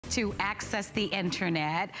to access the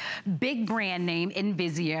internet. Big brand name in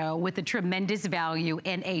VIZIO with a tremendous value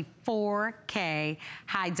in a 4K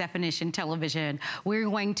high definition television. We're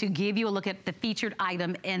going to give you a look at the featured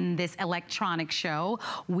item in this electronic show.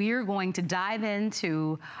 We're going to dive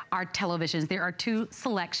into our televisions. There are two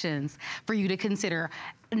selections for you to consider.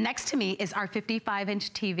 Next to me is our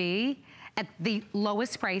 55-inch TV at the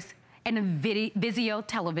lowest price, and a VIZIO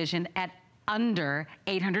television at under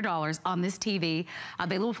 $800 on this TV.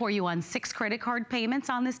 Available for you on 6 credit card payments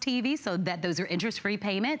on this TV, so that those are interest-free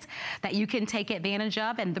payments that you can take advantage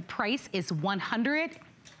of. And the price is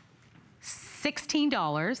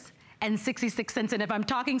 $116.66. And if I'm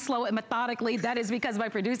talking slow and methodically, that is because my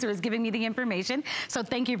producer is giving me the information. So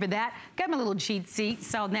thank you for that. Got my little cheat sheet,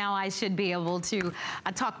 so now I should be able to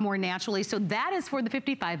talk more naturally. So that is for the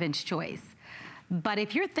 55-inch choice. But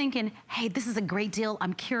if you're thinking, hey, this is a great deal,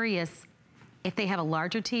 I'm curious if they have a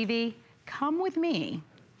larger TV, come with me.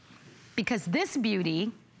 Because this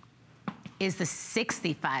beauty is the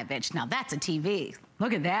 65-inch. Now that's a TV.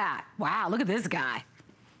 Look at that. Wow, look at this guy.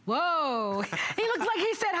 Whoa, he looks like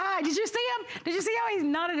he said hi. Did you see him? Did you see how he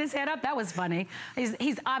nodded his head up? That was funny.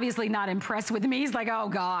 He's obviously not impressed with me. He's like, oh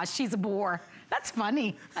gosh, she's a bore. That's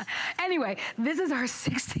funny. Anyway, this is our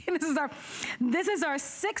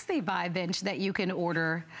 65-inch that you can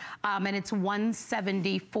order, and it's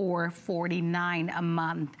 $174.49 a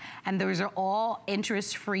month. And those are all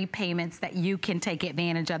interest-free payments that you can take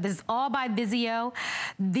advantage of. This is all by VIZIO.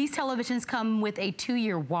 These televisions come with a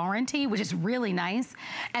 2-year warranty, which is really nice,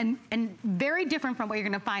 and very different from what you're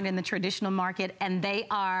gonna find in the traditional market, and they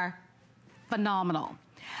are phenomenal.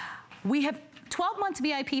 We have 12 months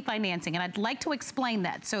VIP financing, and I'd like to explain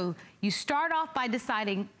that. So you start off by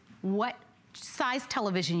deciding what size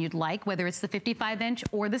television you'd like, whether it's the 55-inch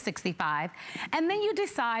or the 65, and then you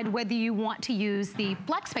decide whether you want to use the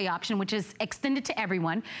FlexPay option, which is extended to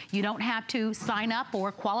everyone. You don't have to sign up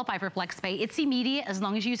or qualify for FlexPay. It's immediate as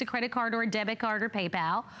long as you use a credit card or a debit card or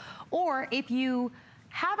PayPal. Or if you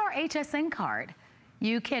have our HSN card,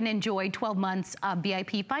 you can enjoy 12 months of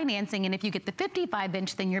VIP financing, and if you get the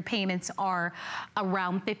 55-inch, then your payments are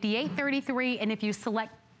around $58.33, and if you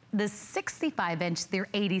select the 65-inch, they're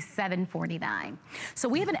 $87.49. So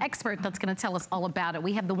we have an expert that's gonna tell us all about it.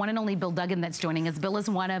 We have the one and only Bill Duggan that's joining us. Bill is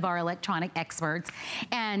one of our electronic experts,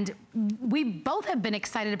 and we both have been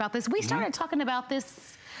excited about this. We started talking about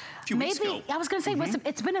this a few weeks ago. I was gonna say,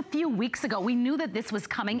 it's been a few weeks ago. We knew that this was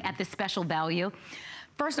coming at this special value.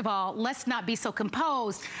 First of all, let's not be so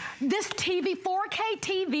composed. This TV, 4K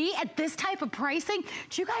TV at this type of pricing,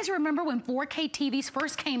 do you guys remember when 4K TVs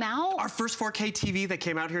first came out? Our first 4K TV that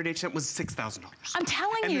came out here at HSN was $6,000. I'm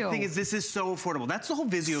telling you. And the thing is, this is so affordable. That's the whole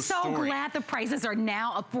VIZIO story. So glad the prices are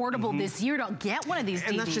now affordable this year. Don't get one of these TVs.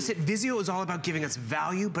 And that's just it. VIZIO is all about giving us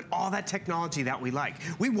value, but all that technology that we like.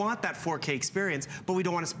 We want that 4K experience, but we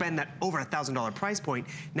don't want to spend that over $1,000 price point.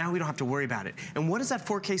 Now we don't have to worry about it. And what is that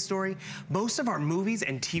 4K story? Most of our movies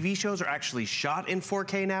and TV shows are actually shot in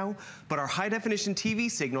 4K now, but our high definition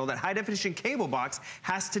TV signal, that high definition cable box,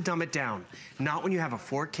 has to dumb it down. Not when you have a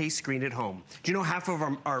 4K screen at home. Do you know half of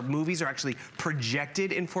our movies are actually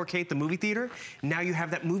projected in 4K at the movie theater? Now you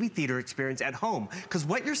have that movie theater experience at home. Because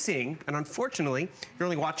what you're seeing, and unfortunately, you're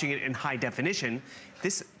only watching it in high definition,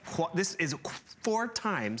 this is 4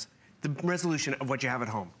 times the resolution of what you have at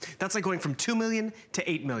home. That's like going from 2 million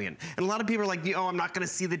to 8 million. And a lot of people are like, oh, I'm not gonna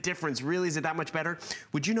see the difference. Really, is it that much better?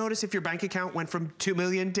 Would you notice if your bank account went from 2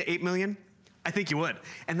 million to 8 million? I think you would.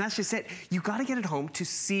 And that's just it. You gotta get it home to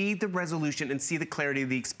see the resolution and see the clarity of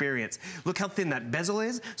the experience. Look how thin that bezel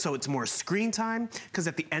is, so it's more screen time, because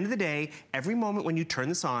at the end of the day, every moment when you turn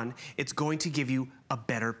this on, it's going to give you a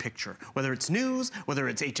better picture. Whether it's news, whether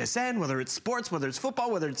it's HSN, whether it's sports, whether it's football,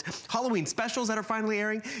 whether it's Halloween specials that are finally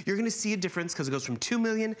airing, you're gonna see a difference because it goes from 2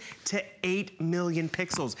 million to 8 million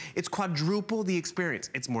pixels. It's quadruple the experience.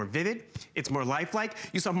 It's more vivid, it's more lifelike.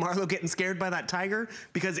 You saw Marlo getting scared by that tiger,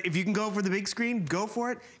 because if you can go for the big screen, go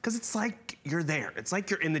for it, because it's like you're there. It's like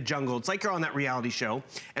you're in the jungle. It's like you're on that reality show.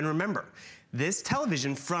 And remember, this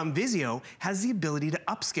television from VIZIO has the ability to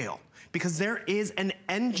upscale, because there is an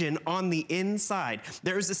engine on the inside.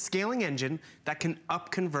 There is a scaling engine that can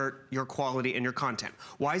up-convert your quality and your content.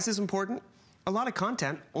 Why is this important? A lot of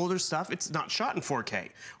content, older stuff, it's not shot in 4K.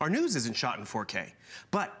 Our news isn't shot in 4K.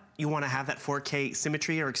 But you wanna have that 4K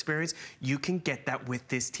symmetry or experience, you can get that with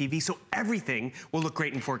this TV. So everything will look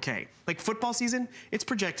great in 4K. Like football season, it's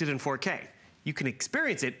projected in 4K. You can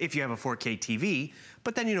experience it if you have a 4K TV,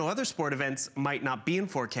 but then you know other sport events might not be in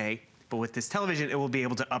 4K, but with this television, it will be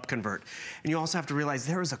able to up-convert. And you also have to realize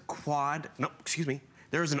there is a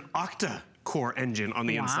there is an Octa core engine on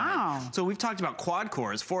the inside. So we've talked about quad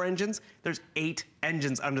cores, 4 engines. There's 8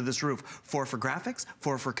 engines under this roof. 4 for graphics,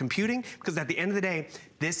 4 for computing, because at the end of the day,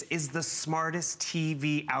 this is the smartest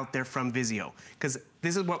TV out there from VIZIO. Because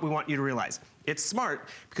this is what we want you to realize. It's smart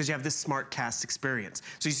because you have this Chromecast experience.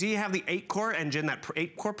 So you see you have the 8-core engine, that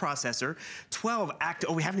 8-core processor, 12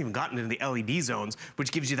 active, we haven't even gotten into the LED zones,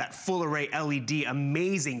 which gives you that full array LED,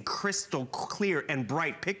 amazing, crystal clear and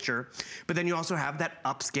bright picture. But then you also have that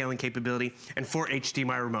upscaling capability and 4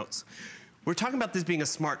 HDMI remotes. We're talking about this being a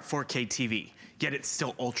smart 4K TV, yet it's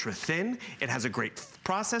still ultra thin, it has a great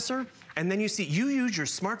processor, and then you see, you use your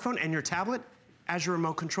smartphone and your tablet as your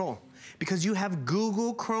remote control, because you have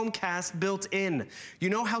Google Chromecast built in. You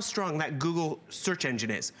know how strong that Google search engine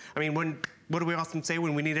is. I mean, what do we often say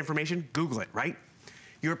when we need information? Google it, right?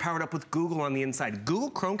 You're powered up with Google on the inside.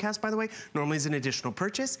 Google Chromecast, by the way, normally is an additional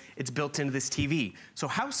purchase. It's built into this TV. So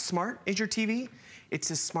how smart is your TV?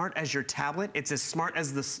 It's as smart as your tablet. It's as smart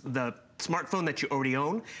as the smartphone that you already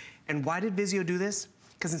own. And why did VIZIO do this?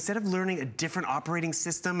 Because instead of learning a different operating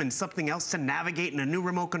system and something else to navigate in a new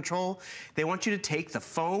remote control, they want you to take the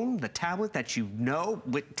phone, the tablet that you know,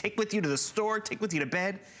 take with you to the store, take with you to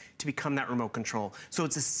bed, to become that remote control. So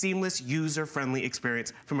it's a seamless, user-friendly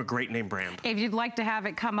experience from a great name brand. If you'd like to have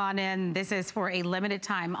it come on in, this is for a limited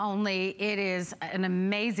time only. It is an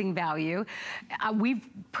amazing value. We've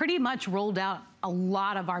pretty much rolled out a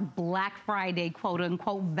lot of our Black Friday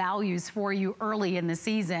quote-unquote values for you early in the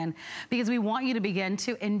season because we want you to begin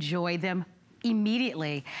to enjoy them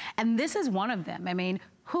immediately. And this is one of them. I mean,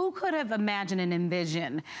 who could have imagined and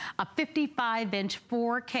envisioned a 55-inch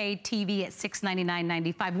 4K TV at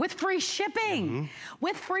 $699.95 with free shipping?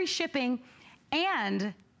 With free shipping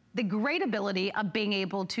and the great ability of being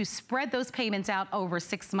able to spread those payments out over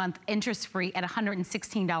 6 months interest-free at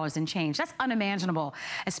 $116 and change. That's unimaginable,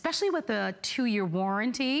 especially with the 2-year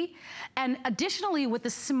warranty. And additionally, with the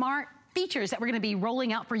smart features that we're gonna be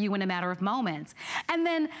rolling out for you in a matter of moments. And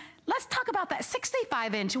then let's talk about that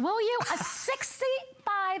 65-inch, will you? A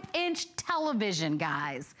 65-inch television,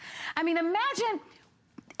 guys. I mean, imagine,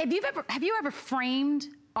 have you ever framed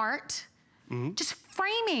art? Just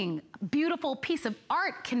framing a beautiful piece of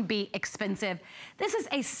art can be expensive. This is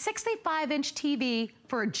a 65-inch TV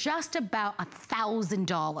for just about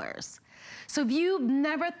 $1,000. So if you've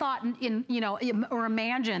never thought or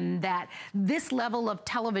imagined that this level of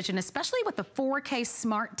television, especially with the 4K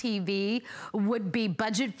smart TV, would be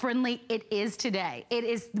budget friendly, it is today. It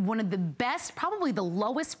is one of the best, probably the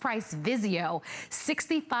lowest price VIZIO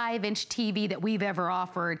 65-inch TV that we've ever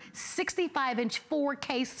offered. 65-inch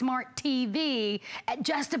 4K smart TV at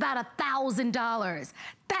just about $1,000.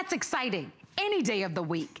 That's exciting. Any day of the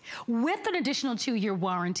week with an additional 2-year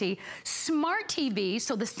warranty. Smart TV,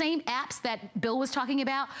 so the same apps that Bill was talking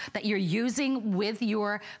about that you're using with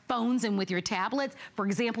your phones and with your tablets, for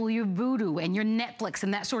example, your Vudu and your Netflix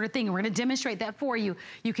and that sort of thing, and we're gonna demonstrate that for you,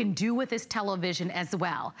 you can do with this television as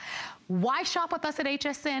well. Why shop with us at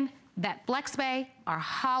HSN? That FlexPay, our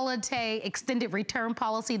holiday extended return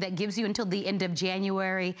policy that gives you until the end of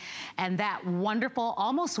January, and that wonderful,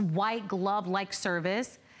 almost white glove-like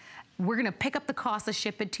service. We're gonna pick up the cost to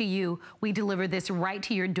ship it to you. We deliver this right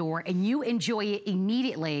to your door and you enjoy it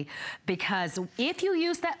immediately, because if you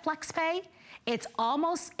use that FlexPay, it's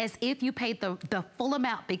almost as if you paid the full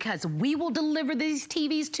amount, because we will deliver these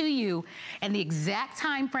TVs to you in the exact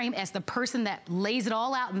time frame as the person that lays it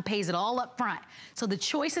all out and pays it all up front. So the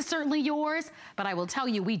choice is certainly yours, but I will tell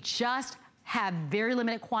you, we just have very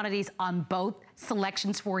limited quantities on both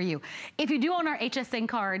selections for you. If you do own our HSN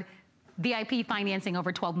card, VIP financing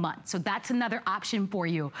over 12 months. So that's another option for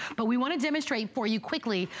you. But we want to demonstrate for you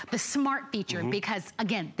quickly the smart feature, because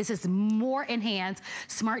again, this is more enhanced.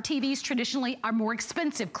 Smart TVs traditionally are more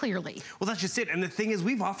expensive, clearly. Well, that's just it. And the thing is,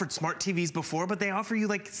 we've offered smart TVs before, but they offer you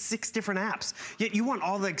like 6 different apps. Yet you want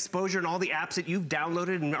all the exposure and all the apps that you've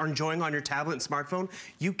downloaded and are enjoying on your tablet and smartphone.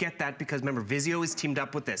 You get that because remember, VIZIO is teamed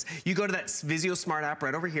up with this. You go to that VIZIO Smart app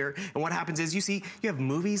right over here, and what happens is you have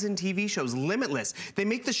movies and TV shows, limitless. They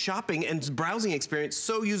make the shopping and browsing experience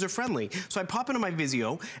so user-friendly. So I pop into my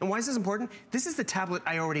VIZIO, and why is this important? This is the tablet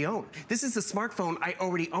I already own. This is the smartphone I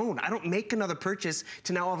already own. I don't make another purchase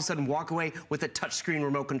to now all of a sudden walk away with a touchscreen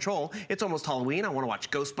remote control. It's almost Halloween. I want to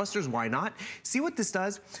watch Ghostbusters. Why not? See what this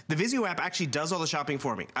does? The VIZIO app actually does all the shopping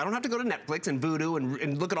for me. I don't have to go to Netflix and Vudu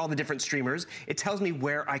and look at all the different streamers. It tells me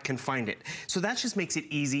where I can find it. So that just makes it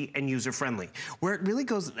easy and user-friendly. Where it really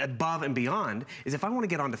goes above and beyond is if I want to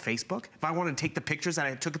get onto Facebook, if I want to take the pictures that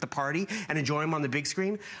I took at the party party and enjoy them on the big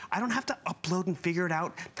screen, I don't have to upload and figure it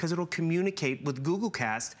out because it'll communicate with Google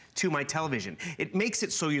Cast to my television. It makes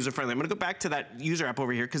it so user-friendly. I'm gonna go back to that user app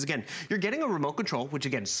over here because again, you're getting a remote control, which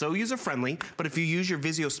again, so user-friendly, but if you use your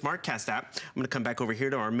VIZIO SmartCast app, I'm gonna come back over here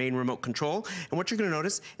to our main remote control, and what you're gonna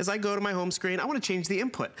notice is I go to my home screen, I wanna change the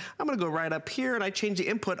input. I'm gonna go right up here and I change the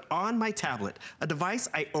input on my tablet, a device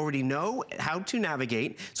I already know how to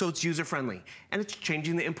navigate, so it's user-friendly. And it's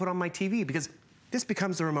changing the input on my TV because this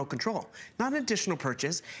becomes the remote control, not an additional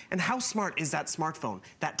purchase. And how smart is that smartphone,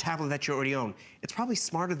 that tablet that you already own? It's probably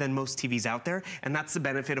smarter than most TVs out there, and that's the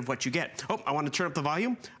benefit of what you get. Oh, I want to turn up the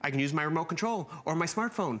volume? I can use my remote control or my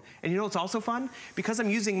smartphone. And you know what's also fun? Because I'm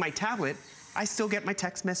using my tablet, I still get my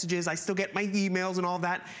text messages, I still get my emails and all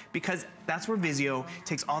that, because that's where VIZIO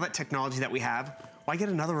takes all that technology that we have. Why get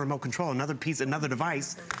another remote control, another piece, another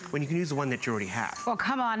device, when you can use the one that you already have? Well,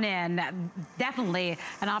 come on in. Definitely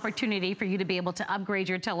an opportunity for you to be able to upgrade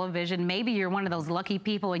your television. Maybe you're one of those lucky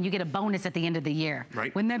people and you get a bonus at the end of the year.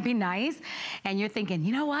 Right. Wouldn't that be nice? And you're thinking,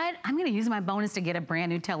 you know what? I'm gonna use my bonus to get a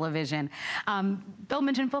brand new television. Bill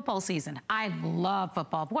mentioned football season. I love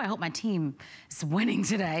football. Boy, I hope my team is winning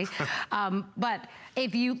today. But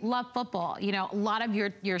if you love football, you know, a lot of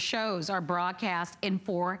your shows are broadcast in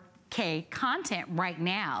 4K content right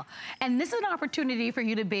now. And this is an opportunity for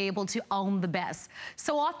you to be able to own the best.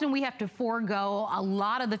 So often we have to forego a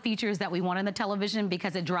lot of the features that we want in the television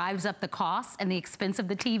because it drives up the cost and the expense of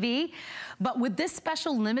the TV. But with this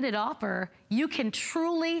special limited offer, you can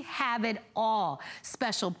truly have it all.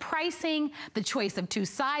 Special pricing, the choice of 2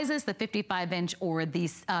 sizes, the 55-inch or the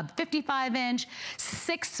 55-inch,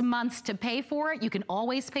 6 months to pay for it. You can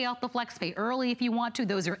always pay off the flex pay early if you want to.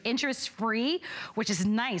 Those are interest-free, which is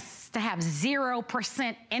nice to have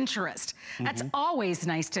 0% interest. That's always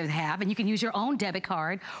nice to have, and you can use your own debit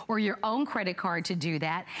card or your own credit card to do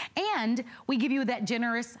that. And we give you that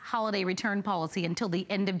generous holiday return policy until the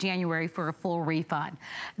end of January for a full refund.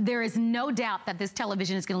 There is no doubt that this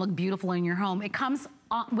television is gonna look beautiful in your home. It comes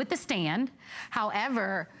with the stand.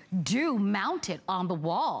 However, do mount it on the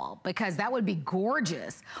wall because that would be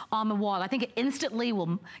gorgeous on the wall. I think it instantly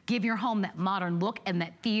will give your home that modern look and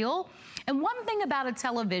that feel. And one thing about a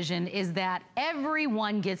television is that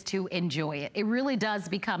everyone gets to enjoy it. It really does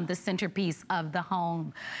become the centerpiece of the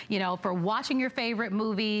home. You know, for watching your favorite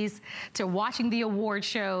movies, to watching the award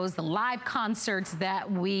shows, the live concerts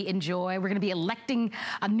that we enjoy. We're gonna be electing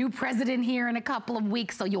a new president here in a couple of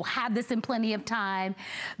weeks, so you'll have this in plenty of time.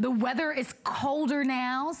 The weather is colder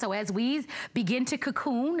now, so as we begin to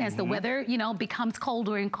cocoon, as the weather, you know, becomes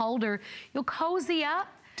colder and colder, you'll cozy up.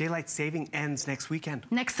 Daylight saving ends next weekend.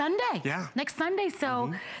 Next Sunday. Yeah. Next Sunday.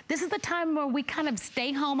 So this is the time where we kind of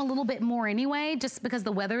stay home a little bit more anyway, just because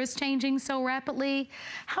the weather is changing so rapidly.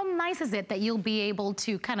 How nice is it that you'll be able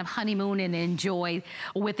to kind of honeymoon and enjoy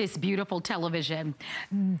with this beautiful television?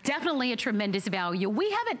 Definitely a tremendous value. We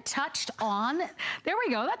haven't touched on, there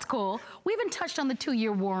we go, that's cool. We haven't touched on the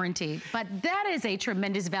 2-year warranty, but that is a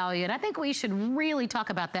tremendous value. And I think we should really talk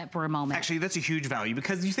about that for a moment. Actually, that's a huge value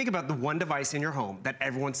because you think about the one device in your home that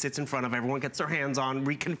everyone sits in front of, everyone gets their hands on,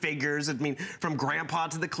 reconfigures, I mean, from grandpa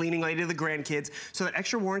to the cleaning lady to the grandkids. So that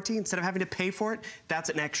extra warranty, instead of having to pay for it, that's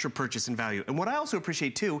an extra purchase in value. And what I also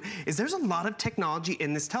appreciate too, is there's a lot of technology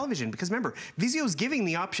in this television because remember, VIZIO is giving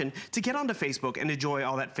the option to get onto Facebook and enjoy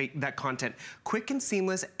all that content quick and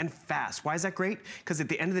seamless and fast. Why is that great? Because at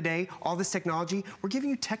the end of the day, all this technology, we're giving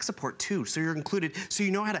you tech support too, so you're included, so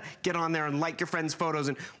you know how to get on there and like your friends' photos.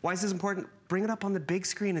 And why is this important? Bring it up on the big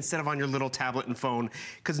screen instead of on your little tablet and phone.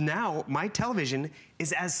 Because now my television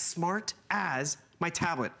is as smart as my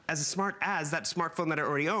tablet, as smart as that smartphone that I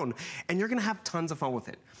already own. And you're gonna have tons of fun with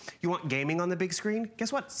it. You want gaming on the big screen?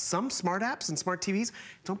 Guess what? Some smart apps and smart TVs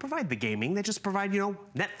don't provide the gaming. They just provide, you know,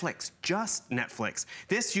 Netflix, just Netflix.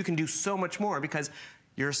 This, you can do so much more because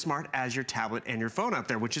you're as smart as your tablet and your phone out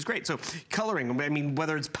there, which is great. So coloring, I mean,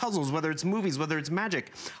 whether it's puzzles, whether it's movies, whether it's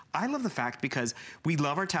magic. I love the fact because we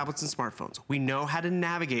love our tablets and smartphones. We know how to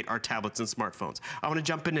navigate our tablets and smartphones. I want to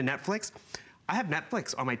jump into Netflix. I have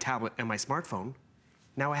Netflix on my tablet and my smartphone.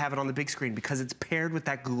 Now I have it on the big screen because it's paired with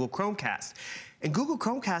that Google Chromecast. And Google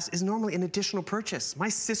Chromecast is normally an additional purchase. My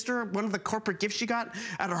sister, one of the corporate gifts she got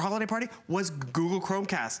at her holiday party was Google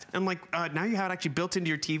Chromecast. And I'm like, now you have it actually built into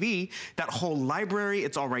your TV, that whole library,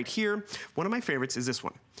 it's all right here. One of my favorites is this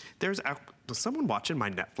one. There's someone watching my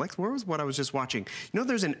Netflix. Where was what I was just watching? You know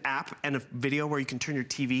there's an app and a video where you can turn your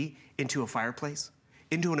TV into a fireplace?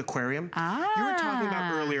 Into an aquarium. You were talking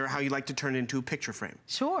about earlier how you like to turn it into a picture frame.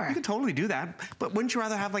 Sure. You can totally do that, but wouldn't you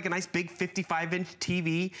rather have like a nice big 55-inch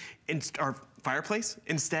TV or fireplace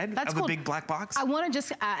instead of a big black box? I want to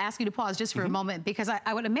just ask you to pause just for a moment because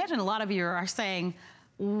I would imagine a lot of you are saying,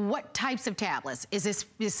 what types of tablets? Is this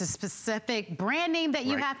a specific brand name that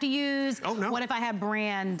you have to use? Oh, no. What if I have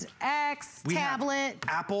brand X tablet?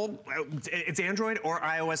 Apple, it's Android or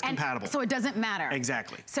iOS compatible. So it doesn't matter.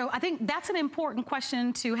 Exactly. So I think that's an important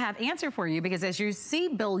question to have answer for you, because as you see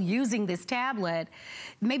Bill using this tablet,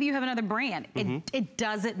 maybe you have another brand. It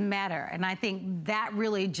doesn't matter. And I think that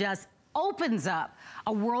really just opens up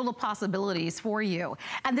a world of possibilities for you.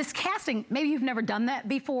 And this casting, maybe you've never done that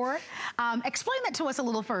before. Explain that to us a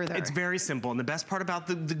little further. It's very simple. And the best part about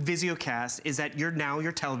the VIZIO Cast is that your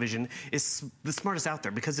television is the smartest out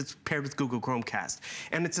there because it's paired with Google Chromecast.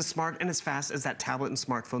 And it's as smart and as fast as that tablet and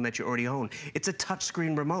smartphone that you already own. It's a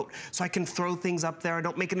touchscreen remote. So I can throw things up there. I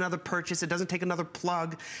don't make another purchase. It doesn't take another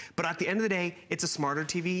plug. But at the end of the day, it's a smarter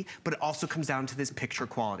TV, but it also comes down to this picture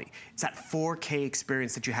quality. It's that 4K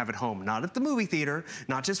experience that you have at home, not at the movie theater,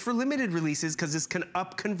 not just for limited releases, because this can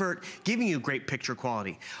up-convert, giving you great picture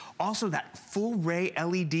quality. Also, that full-ray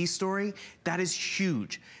LED story, that is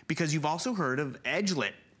huge, because you've also heard of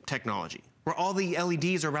edge-lit technology, where all the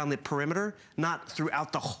LEDs are around the perimeter, not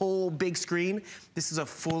throughout the whole big screen. This is a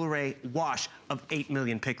full-array wash of 8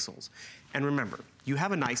 million pixels. And remember, you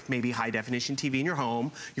have a nice, maybe high-definition TV in your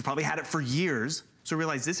home. You've probably had it for years. So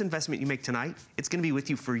realize this investment you make tonight, it's gonna be with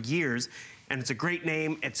you for years. And it's a great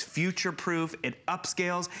name, it's future-proof, it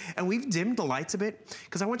upscales, and we've dimmed the lights a bit,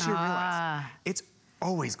 because I want you to realize it's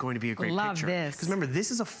always going to be a great picture. Love this. Because remember,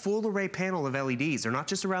 this is a full array panel of LEDs. They're not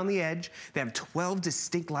just around the edge. They have 12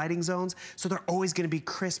 distinct lighting zones, so they're always gonna be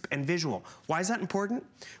crisp and visual. Why is that important?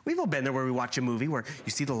 We've all been there where we watch a movie where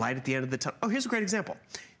you see the light at the end of the tunnel. Oh, here's a great example.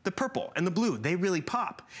 The purple and the blue, they really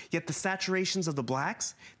pop. Yet the saturations of the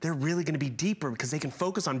blacks, they're really gonna be deeper because they can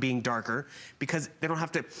focus on being darker because they don't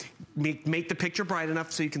have to make the picture bright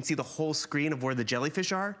enough so you can see the whole screen of where the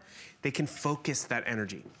jellyfish are. They can focus that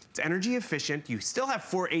energy. It's energy efficient. You still have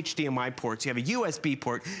 4 HDMI ports. You have a USB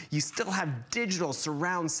port. You still have digital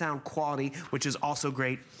surround sound quality, which is also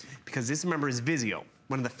great because this, remember, is VIZIO.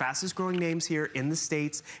 One of the fastest growing names here in the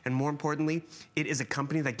States, and more importantly, it is a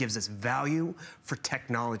company that gives us value for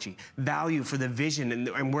technology, value for the vision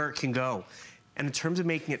and where it can go. And in terms of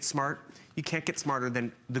making it smart, you can't get smarter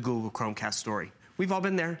than the Google Chromecast story. We've all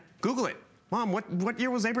been there. Google it. Mom, what year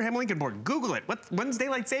was Abraham Lincoln born? Google it. When's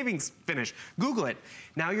daylight savings finish? Google it.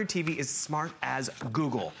 Now your TV is smart as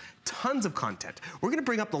Google. Tons of content. We're gonna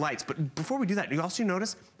bring up the lights, but before we do that, you also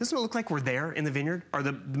notice, doesn't it look like we're there in the vineyard or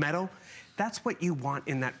the meadow? That's what you want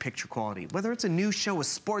in that picture quality. Whether it's a new show, a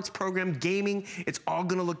sports program, gaming, it's all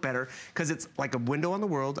gonna look better because it's like a window on the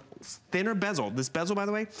world, thinner bezel. This bezel, by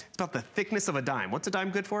the way, it's about the thickness of a dime. What's a dime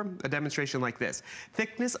good for? A demonstration like this.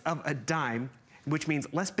 Thickness of a dime, which means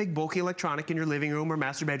less big, bulky electronic in your living room or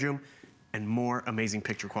master bedroom, and more amazing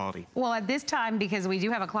picture quality. Well, at this time, because we do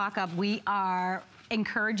have a clock up, we are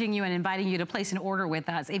encouraging you and inviting you to place an order with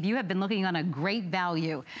us. If you have been looking on a great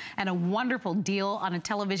value and a wonderful deal on a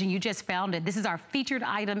television, you just found it. This is our featured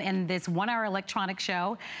item in this 1-hour electronic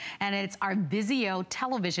show, and it's our VIZIO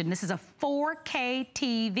television. This is a 4K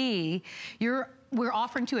TV. We're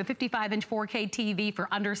offering to a 55-inch 4K TV for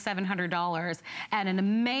under $700 and an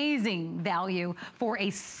amazing value for a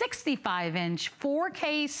 65-inch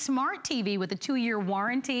 4K smart TV with a 2-year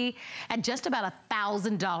warranty at just about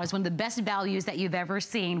 $1,000, one of the best values that you've ever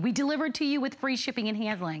seen. We deliver to you with free shipping and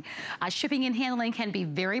handling. Shipping and handling can be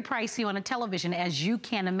very pricey on a television, as you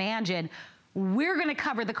can imagine. We're gonna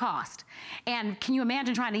cover the cost. And can you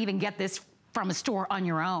imagine trying to even get this from a store on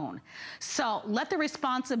your own? So let the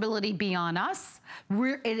responsibility be on us.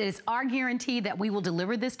 It is our guarantee that we will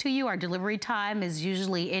deliver this to you. Our delivery time is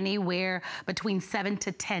usually anywhere between 7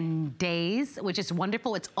 to 10 days, which is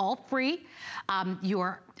wonderful. It's all free.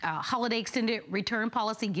 Your holiday extended return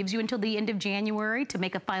policy gives you until the end of January to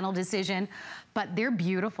make a final decision, but they're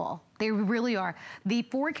beautiful. They really are. The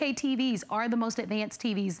 4K TVs are the most advanced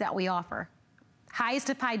TVs that we offer. Highest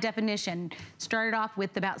of high definition, started off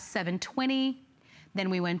with about 720, then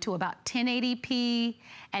we went to about 1080p,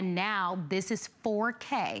 and now this is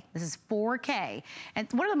 4K. This is 4K.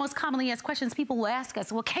 And one of the most commonly asked questions people will ask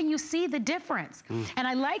us, well, can you see the difference? And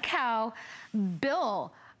I like how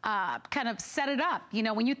Bill kind of set it up. You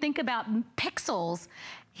know, when you think about pixels,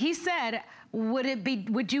 he said,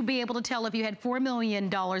 would you be able to tell if you had $4 million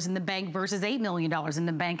in the bank versus $8 million in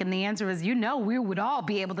the bank? And the answer is, you know, we would all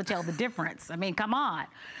be able to tell the difference. I mean, come on.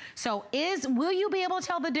 So will you be able to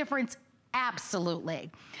tell the difference? Absolutely.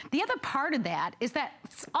 The other part of that is that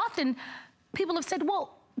often people have said,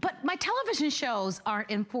 well, but my television shows aren't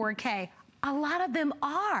in 4K. A lot of them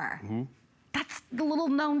are. That's the little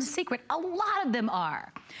known secret. A lot of them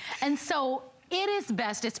are. And so it is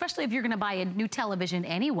best, especially if you're gonna buy a new television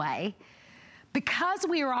anyway, Because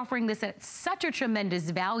we are offering this at such a tremendous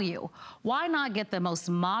value, why not get the most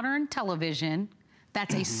modern television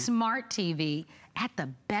that's a smart TV at the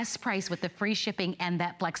best price with the free shipping and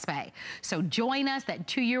that flex pay? So join us, that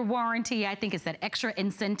 2-year warranty, I think is that extra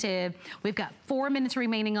incentive. We've got 4 minutes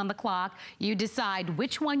remaining on the clock. You decide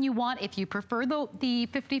which one you want. If you prefer the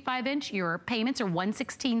 55-inch, your payments are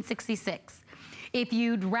 $116.66. If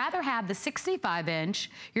you'd rather have the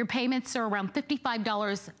 65-inch, your payments are around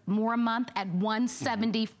 $55 more a month at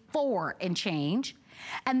 $174 and change.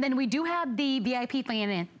 And then we do have the VIP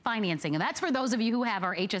financing, and that's for those of you who have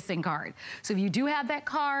our HSN card. So if you do have that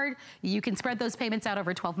card, you can spread those payments out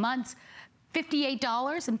over 12 months.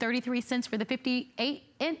 $58.33 for the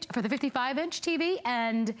 55-inch TV,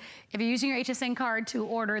 and if you're using your HSN card to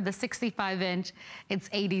order the 65-inch, it's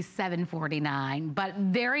 $87.49. But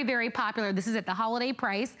very, very popular. This is at the holiday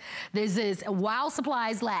price. This is while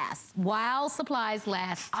supplies last. While supplies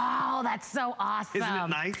last. Oh, that's so awesome! Isn't it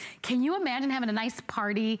nice? Can you imagine having a nice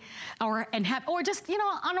party, or just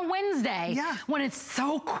on a Wednesday, when it's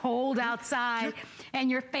so cold outside,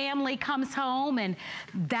 and your family comes home, and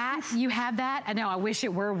you have that. I know, I wish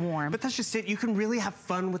it were warm. But that's just it. You can really have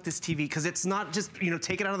fun with this TV because it's not just,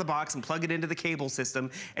 take it out of the box and plug it into the cable system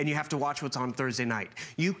and you have to watch what's on Thursday night.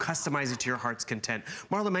 You customize it to your heart's content.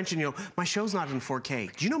 Marla mentioned, my show's not in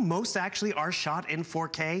 4K. Do you know most actually are shot in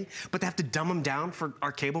 4K, but they have to dumb them down for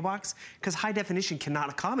our cable box? Because high definition cannot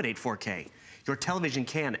accommodate 4K. Your television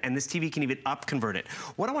can, and this TV can even up-convert it.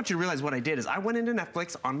 What I want you to realize what I did is I went into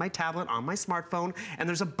Netflix on my tablet, on my smartphone, and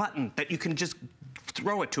there's a button that you can just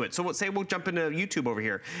throw it to it. So say we'll jump into YouTube over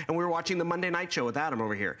here, and we're watching the Monday Night Show with Adam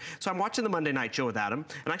over here. So I'm watching the Monday Night Show with Adam,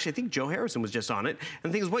 and actually I think Joe Harrison was just on it.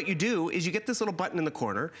 And the thing is, what you do is you get this little button in the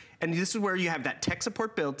corner, and this is where you have that tech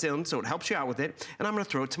support built in, so it helps you out with it, and I'm gonna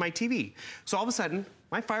throw it to my TV. So all of a sudden,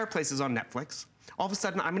 my fireplace is on Netflix. All of a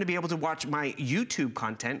sudden, I'm gonna be able to watch my YouTube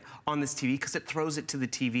content on this TV because it throws it to the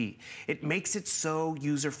TV. It makes it so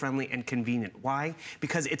user-friendly and convenient. Why?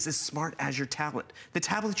 Because it's as smart as your tablet. The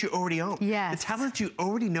tablet you already own. Yes. The tablet you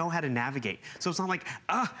already know how to navigate. So it's not like,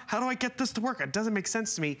 how do I get this to work? It doesn't make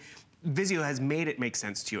sense to me. VIZIO has made it make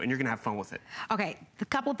sense to you, and you're gonna have fun with it. Okay, the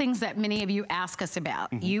couple things that many of you ask us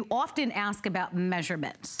about. You often ask about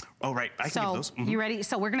measurements. Oh, right, I can give those. You ready?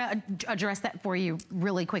 So we're gonna address that for you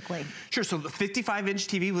really quickly. Sure, so the 55-inch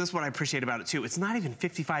TV, this is what I appreciate about it too. It's not even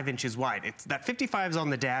 55 inches wide. It's that 55 is on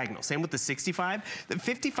the diagonal. Same with the 65. The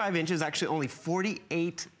 55 inches is actually only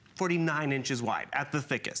 49 inches wide at the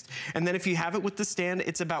thickest. And then if you have it with the stand,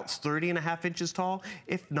 it's about 30.5 inches tall.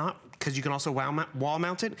 If not, because you can also wall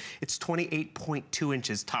mount it, it's 28.2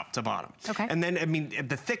 inches top to bottom. Okay. And then,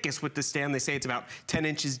 the thickest with the stand, they say it's about 10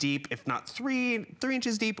 inches deep, if not 3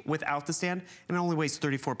 inches deep without the stand, and it only weighs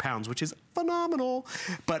 34 pounds, which is phenomenal.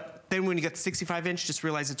 But then when you get the 65-inch, just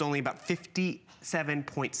realize it's only about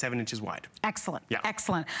 57.7 inches wide. Excellent,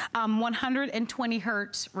 excellent. 120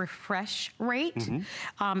 hertz refresh rate,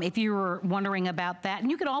 if you were wondering about that. And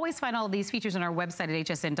you can always find all of these features on our website at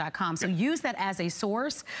hsn.com. So use that as a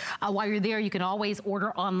source. While you're there, you can always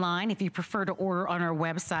order online if you prefer to order on our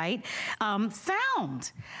website.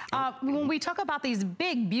 Sound. When we talk about these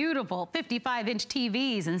big, beautiful 55-inch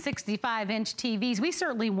TVs and 65-inch TVs, we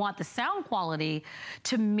certainly want the sound quality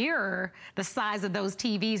to mirror the size of those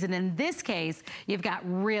TVs. And in this case, you've got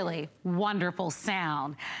really wonderful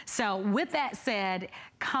sound. So with that said,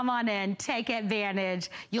 come on in, take advantage.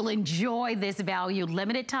 You'll enjoy this value,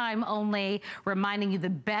 limited time only, reminding you the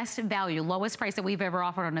best value, lowest price that we've ever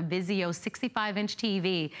offered on a VIZIO 65-inch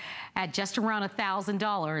TV at just around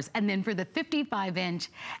 $1,000. And then for the 55-inch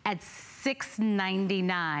at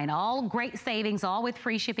 $699. All great savings, all with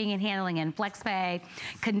free shipping and handling and FlexPay.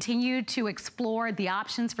 Continue to explore the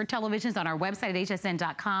options for televisions on our website at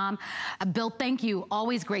hsn.com. Bill, thank you.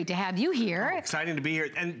 Always great to have you here. Oh, exciting to be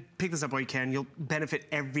here. And pick this up while you can. You'll benefit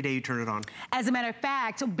every day you turn it on. As a matter of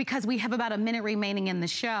fact, because we have about a minute remaining in the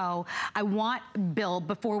show, I want, Bill,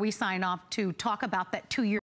 before we sign off, to talk about that 2-year